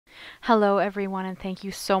Hello everyone, and thank you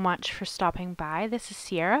so much for stopping by. This is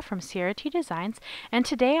Sierra from Sierra T Designs, and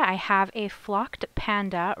today I have a flocked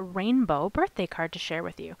panda rainbow birthday card to share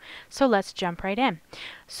with you. So let's jump right in.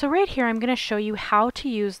 So right here I'm going to show you how to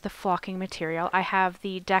use the flocking material. I have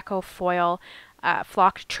the Deco foil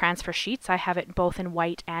flocked transfer sheets. I have it both in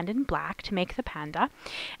white and in black to make the panda,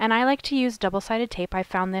 and I like to use double-sided tape. I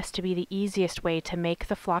found this to be the easiest way to make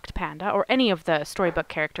the flocked panda, or any of the storybook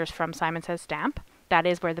characters from Says Stamp. That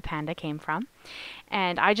is where the panda came from.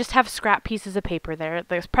 And I just have scrap pieces of paper there.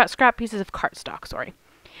 There's scrap pieces of cardstock, sorry.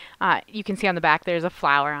 You can see on the back there's a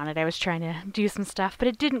flower on it. I was trying to do some stuff, but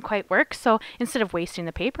it didn't quite work. So instead of wasting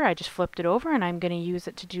the paper, I just flipped it over and I'm going to use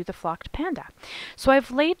it to do the flocked panda. So I've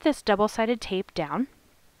laid this double-sided tape down.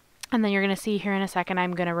 And then you're going to see here in a second,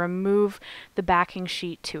 I'm going to remove the backing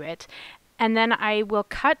sheet to it. And then I will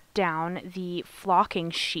cut down the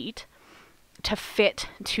flocking sheet to fit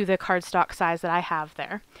to the cardstock size that I have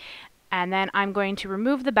there. And then I'm going to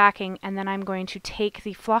remove the backing, and then I'm going to take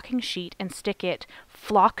the flocking sheet and stick it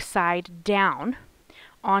flock side down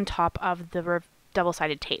on top of the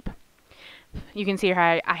double-sided tape. You can see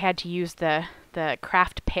here I had to use the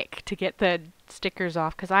craft pick to get the stickers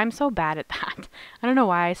off because I'm so bad at that. I don't know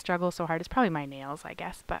why I struggle so hard. It's probably my nails, I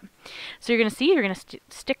guess. But so you're going to see, you're going to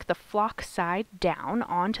stick the flock side down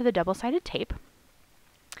onto the double-sided tape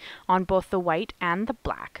on both the white and the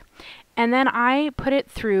black. And then I put it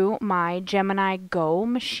through my Gemini Go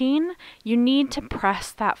machine. You need to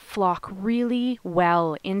press that flock really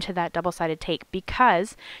well into that double-sided tape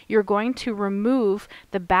because you're going to remove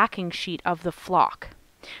the backing sheet of the flock.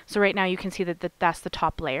 So right now you can see that that's the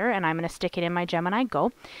top layer, and I'm going to stick it in my Gemini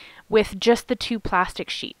Go with just the two plastic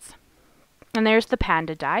sheets. And there's the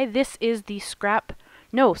panda die. This is the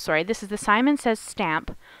this is the Says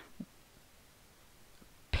Stamp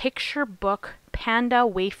picture book PANDA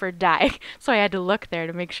Wafer die. So I had to look there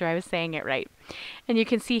to make sure I was saying it right. And you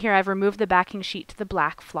can see here I've removed the backing sheet to the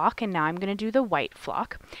black flock, and now I'm going to do the white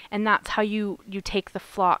flock. And that's how you take the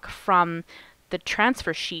flock from the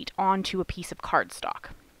transfer sheet onto a piece of cardstock.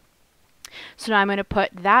 So now I'm going to put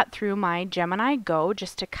that through my Gemini Go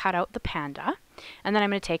just to cut out the panda. And then I'm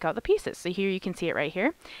going to take out the pieces. So here you can see it right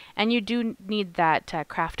here. And you do need that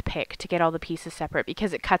craft pick to get all the pieces separate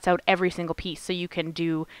because it cuts out every single piece. So you can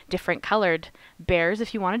do different colored bears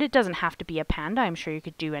if you wanted. It doesn't have to be a panda. I'm sure you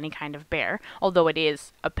could do any kind of bear, although it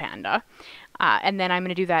is a panda. And then I'm going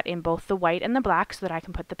to do that in both the white and the black so that I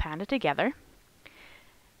can put the panda together.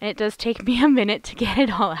 And it does take me a minute to get it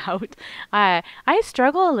all out. I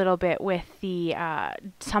struggle a little bit with the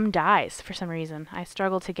some dies for some reason. I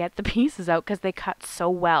struggle to get the pieces out because they cut so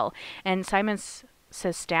well. And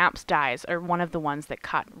Says Stamp's dies are one of the ones that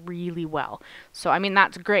cut really well. So I mean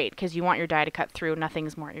that's great because you want your die to cut through.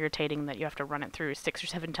 Nothing's more irritating that you have to run it through 6 or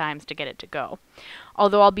 7 times to get it to go.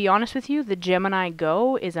 Although I'll be honest with you, the Gemini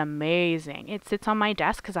Go is amazing. It sits on my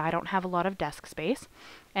desk because I don't have a lot of desk space.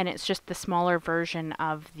 And it's just the smaller version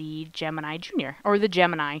of the Gemini Junior, or the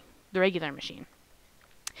Gemini, the regular machine.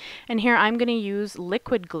 And here I'm going to use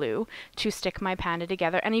liquid glue to stick my panda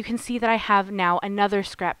together. And you can see that I have now another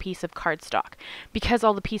scrap piece of cardstock. Because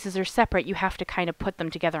all the pieces are separate, you have to kind of put them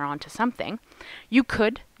together onto something. You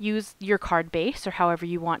could use your card base or however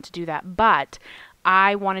you want to do that, but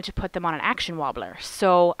I wanted to put them on an action wobbler,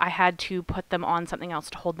 so I had to put them on something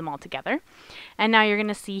else to hold them all together. And now you're going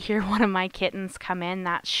to see here one of my kittens come in,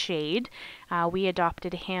 that's Shade. We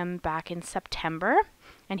adopted him back in September,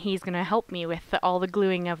 and he's going to help me with all the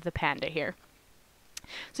gluing of the panda here.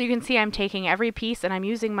 So you can see I'm taking every piece and I'm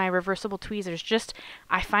using my reversible tweezers.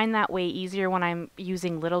 I find that way easier when I'm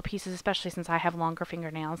using little pieces, especially since I have longer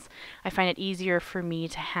fingernails. I find it easier for me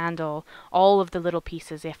to handle all of the little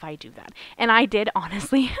pieces if I do that. And I did,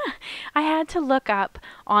 honestly, I had to look up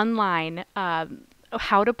online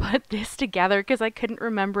how to put this together because I couldn't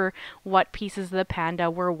remember what pieces of the panda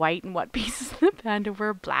were white and what pieces of the panda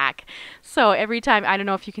were black. So every time, I don't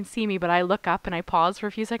know if you can see me, but I look up and I pause for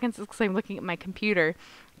a few seconds because I'm looking at my computer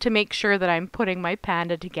to make sure that I'm putting my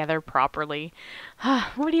panda together properly.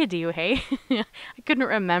 What do you do, hey? I couldn't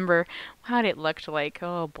remember what it looked like.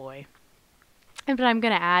 Oh boy. But I'm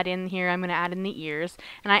going to add in here, I'm going to add in the ears.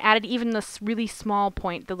 And I added even this really small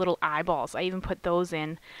point, the little eyeballs. I even put those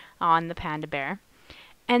in on the panda bear.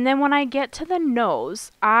 And then when I get to the nose,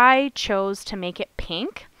 I chose to make it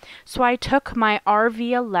pink. So I took my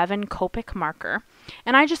RV11 Copic marker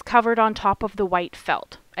and I just covered on top of the white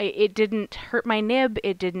felt. It didn't hurt my nib,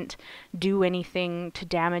 it didn't do anything to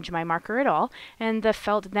damage my marker at all. And the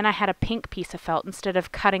felt, then I had a pink piece of felt instead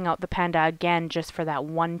of cutting out the panda again just for that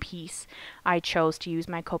one piece. I chose to use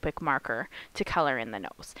my Copic marker to color in the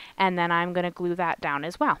nose. And then I'm going to glue that down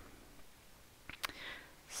as well.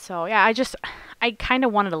 So yeah, I kind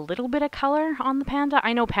of wanted a little bit of color on the panda.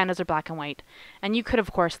 I know pandas are black and white, and you could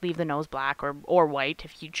of course leave the nose black or white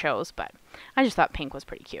if you chose, but I just thought pink was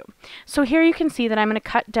pretty cute. So here you can see that I'm going to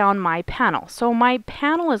cut down my panel. So my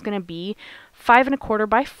panel is going to be 5 1/4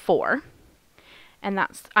 by 4. And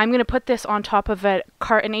I'm going to put this on top of an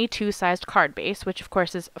A2 sized card base, which of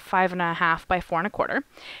course is 5 1/2 by 4 1/4.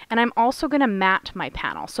 And I'm also going to mat my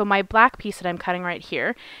panel. So my black piece that I'm cutting right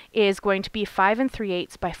here is going to be 5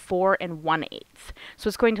 3/8 by 4 1/8. So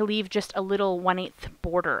it's going to leave just a little 1/8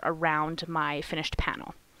 border around my finished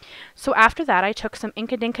panel. So after that, I took some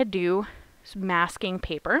Inkadinkado masking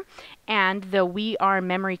paper and the We Are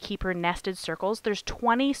Memory Keeper nested circles. There's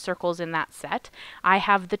 20 circles in that set. I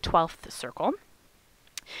have the 12th circle.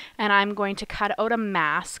 And I'm going to cut out a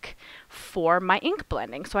mask for my ink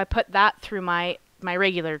blending. So I put that through my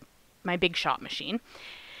Big Shot machine,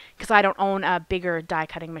 because I don't own a bigger die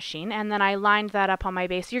cutting machine. And then I lined that up on my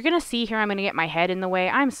base. You're going to see here I'm going to get my head in the way.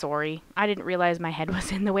 I'm sorry. I didn't realize my head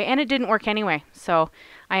was in the way, and it didn't work anyway. So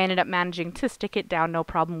I ended up managing to stick it down no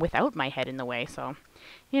problem without my head in the way. So,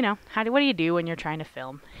 you know, what do you do when you're trying to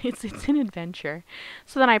film? It's an adventure.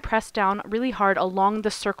 So then I pressed down really hard along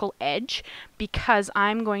the circle edge because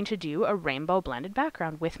I'm going to do a rainbow blended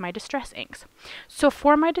background with my Distress inks. So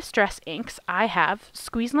for my Distress inks, I have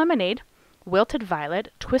Squeezed Lemonade, Wilted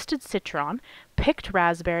Violet, Twisted Citron, Picked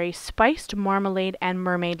Raspberry, Spiced Marmalade, and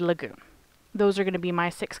Mermaid Lagoon. Those are going to be my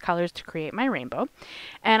 6 colors to create my rainbow.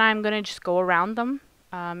 And I'm going to just go around them,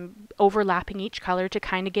 overlapping each color to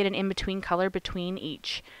kind of get an in-between color between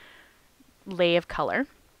each lay of color.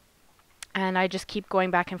 And I just keep going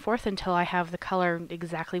back and forth until I have the color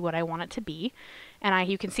exactly what I want it to be. And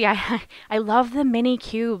you can see I love the mini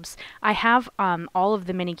cubes. I have all of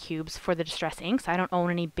the mini cubes for the Distress inks. I don't own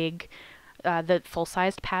any big the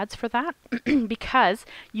full-sized pads for that because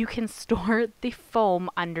you can store the foam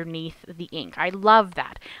underneath the ink. I love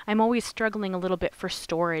that. I'm always struggling a little bit for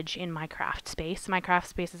storage in my craft space. My craft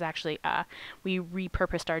space is actually, we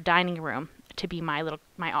repurposed our dining room to be my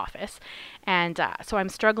office. And so I'm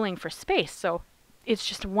struggling for space. So it's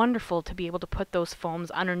just wonderful to be able to put those foams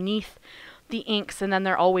underneath the inks, and then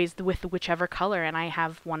they're always with whichever color, and I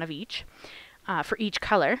have one of each. For each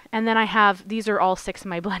color. And then these are all 6 of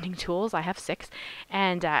my blending tools. I have 6.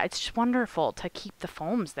 And it's just wonderful to keep the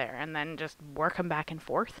foams there and then just work them back and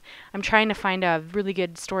forth. I'm trying to find a really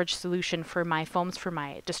good storage solution for my foams for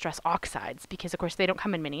my Distress Oxides, because of course they don't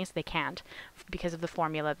come in minis. They can't because of the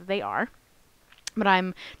formula that they are. But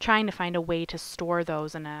I'm trying to find a way to store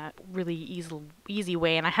those in a really easy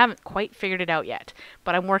way, and I haven't quite figured it out yet,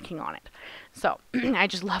 but I'm working on it. So I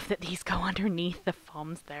just love that these go underneath the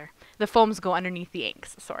foams there. The foams go underneath the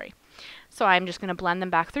inks, sorry. So I'm just going to blend them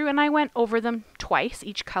back through, and I went over them twice,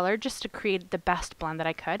 each color, just to create the best blend that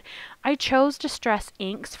I could. I chose Distress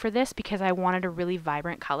inks for this because I wanted a really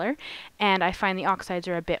vibrant color, and I find the oxides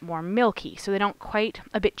are a bit more milky, so they don't quite,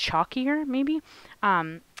 a bit chalkier maybe.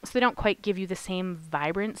 So they don't quite give you the same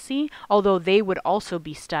vibrancy, although they would also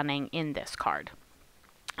be stunning in this card.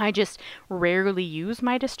 I just rarely use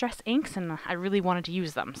my Distress inks, and I really wanted to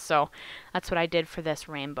use them, so that's what I did for this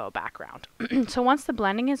rainbow background. So once the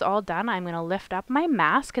blending is all done, I'm going to lift up my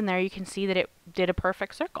mask, and there you can see that it did a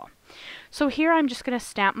perfect circle. So here I'm just going to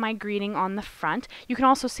stamp my greeting on the front. You can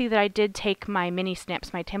also see that I did take my mini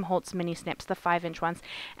snips, my Tim Holtz mini snips, the 5-inch ones,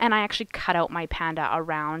 and I actually cut out my panda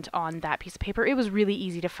around on that piece of paper. It was really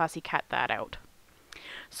easy to fussy cut that out.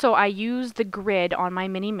 So I use the grid on my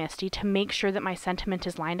mini Misty to make sure that my sentiment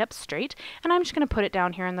is lined up straight, and I'm just going to put it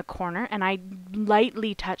down here in the corner, and I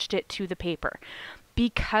lightly touched it to the paper.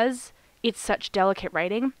 Because it's such delicate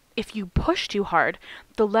writing, if you push too hard,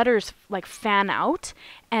 the letters like fan out,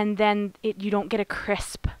 and then you don't get a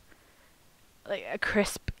crisp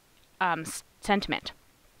sentiment.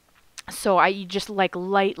 So I just like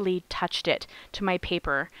lightly touched it to my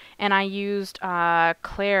paper, and I used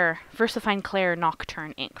Clair, Versafine Clair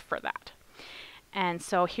Nocturne ink for that. And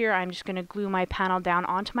so here I'm just going to glue my panel down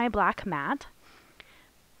onto my black mat.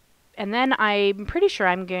 And then I'm pretty sure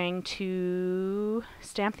I'm going to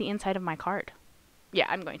stamp the inside of my card. Yeah,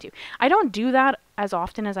 I'm going to. I don't do that as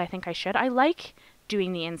often as I think I should. I like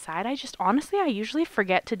doing the inside. I usually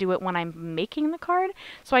forget to do it when I'm making the card,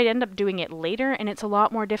 so I end up doing it later, and it's a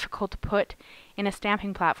lot more difficult to put in a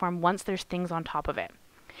stamping platform once there's things on top of it.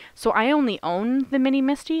 So I only own the mini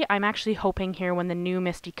Misty. I'm actually hoping here when the new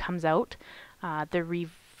Misty comes out, the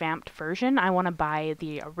revamped version, I want to buy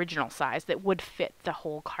the original size that would fit the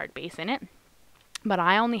whole card base in it. But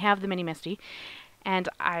I only have the mini Misty, and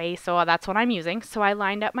so that's what I'm using. So I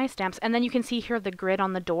lined up my stamps, and then you can see here the grid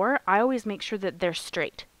on the door. I always make sure that they're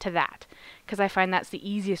straight to that, because I find that's the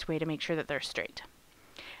easiest way to make sure that they're straight.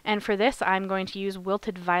 And for this, I'm going to use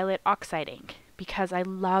Wilted Violet Oxide ink because I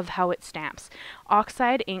love how it stamps.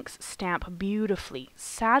 Oxide inks stamp beautifully.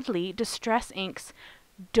 Sadly, Distress inks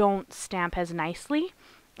don't stamp as nicely.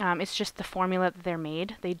 It's just the formula that they're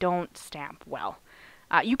made. They don't stamp well.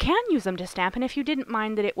 You can use them to stamp, and if you didn't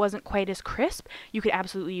mind that it wasn't quite as crisp, you could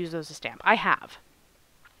absolutely use those to stamp. I have.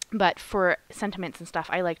 But for sentiments and stuff,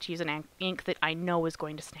 I like to use an ink that I know is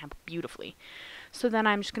going to stamp beautifully. So then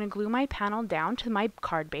I'm just going to glue my panel down to my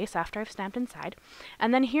card base after I've stamped inside.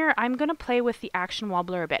 And then here I'm going to play with the Action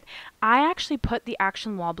Wobbler a bit. I actually put the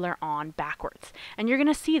Action Wobbler on backwards. And you're going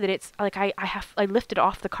to see that it's like I lifted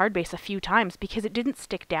off the card base a few times because it didn't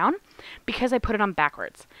stick down because I put it on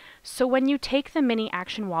backwards. So when you take the mini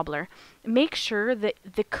Action Wobbler, make sure that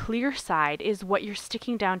the clear side is what you're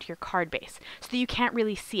sticking down to your card base so that you can't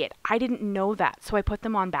really see it. I didn't know that, so I put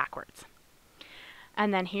them on backwards.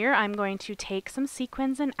 And then here I'm going to take some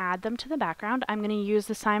sequins and add them to the background. I'm going to use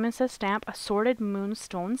the Says Stamp Assorted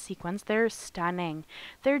Moonstone sequins. They're stunning.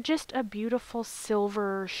 They're just a beautiful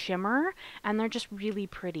silver shimmer, and they're just really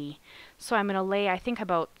pretty. So I'm going to lay, I think,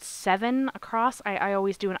 about 7 across. I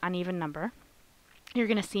always do an uneven number. You're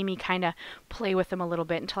going to see me kind of play with them a little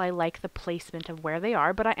bit until I like the placement of where they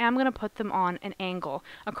are, but I am going to put them on an angle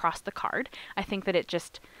across the card. I think that it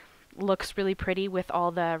just looks really pretty with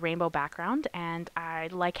all the rainbow background, and I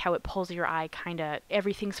like how it pulls your eye, kind of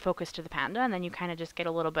everything's focused to the panda, and then you kind of just get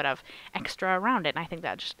a little bit of extra around it, and I think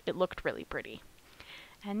that just, it looked really pretty.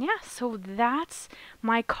 And yeah, so that's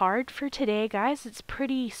my card for today, guys. It's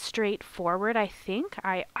pretty straightforward, I think.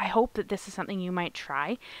 I hope that this is something you might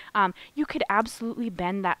try. You could absolutely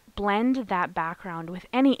blend that background with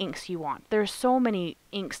any inks you want. There's so many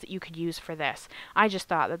inks that you could use for this. I just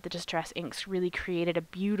thought that the Distress inks really created a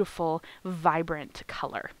beautiful, vibrant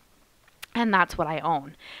color. And that's what I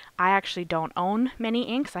own. I actually don't own many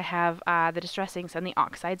inks. I have the Distress inks and the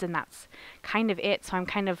Oxides, and that's kind of it. So I'm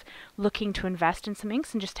kind of looking to invest in some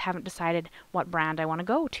inks and just haven't decided what brand I want to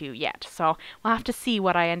go to yet. So we'll have to see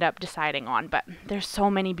what I end up deciding on. But there's so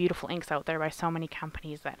many beautiful inks out there by so many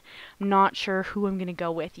companies that I'm not sure who I'm going to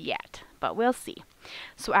go with yet. But we'll see.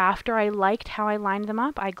 So after I liked how I lined them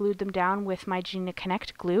up, I glued them down with my Gina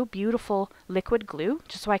Connect glue, beautiful liquid glue,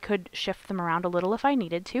 just so I could shift them around a little if I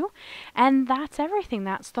needed to. And that's everything.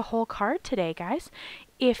 That's the whole card today, guys.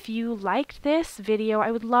 If you liked this video,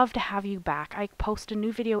 I would love to have you back. I post a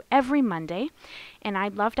new video every Monday, and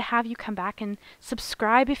I'd love to have you come back and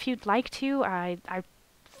subscribe if you'd like to.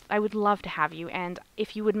 I would love to have you, and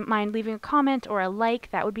if you wouldn't mind leaving a comment or a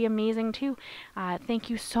like, that would be amazing too. Thank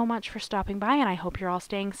you so much for stopping by, and I hope you're all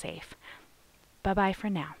staying safe. Bye-bye for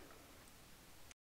now.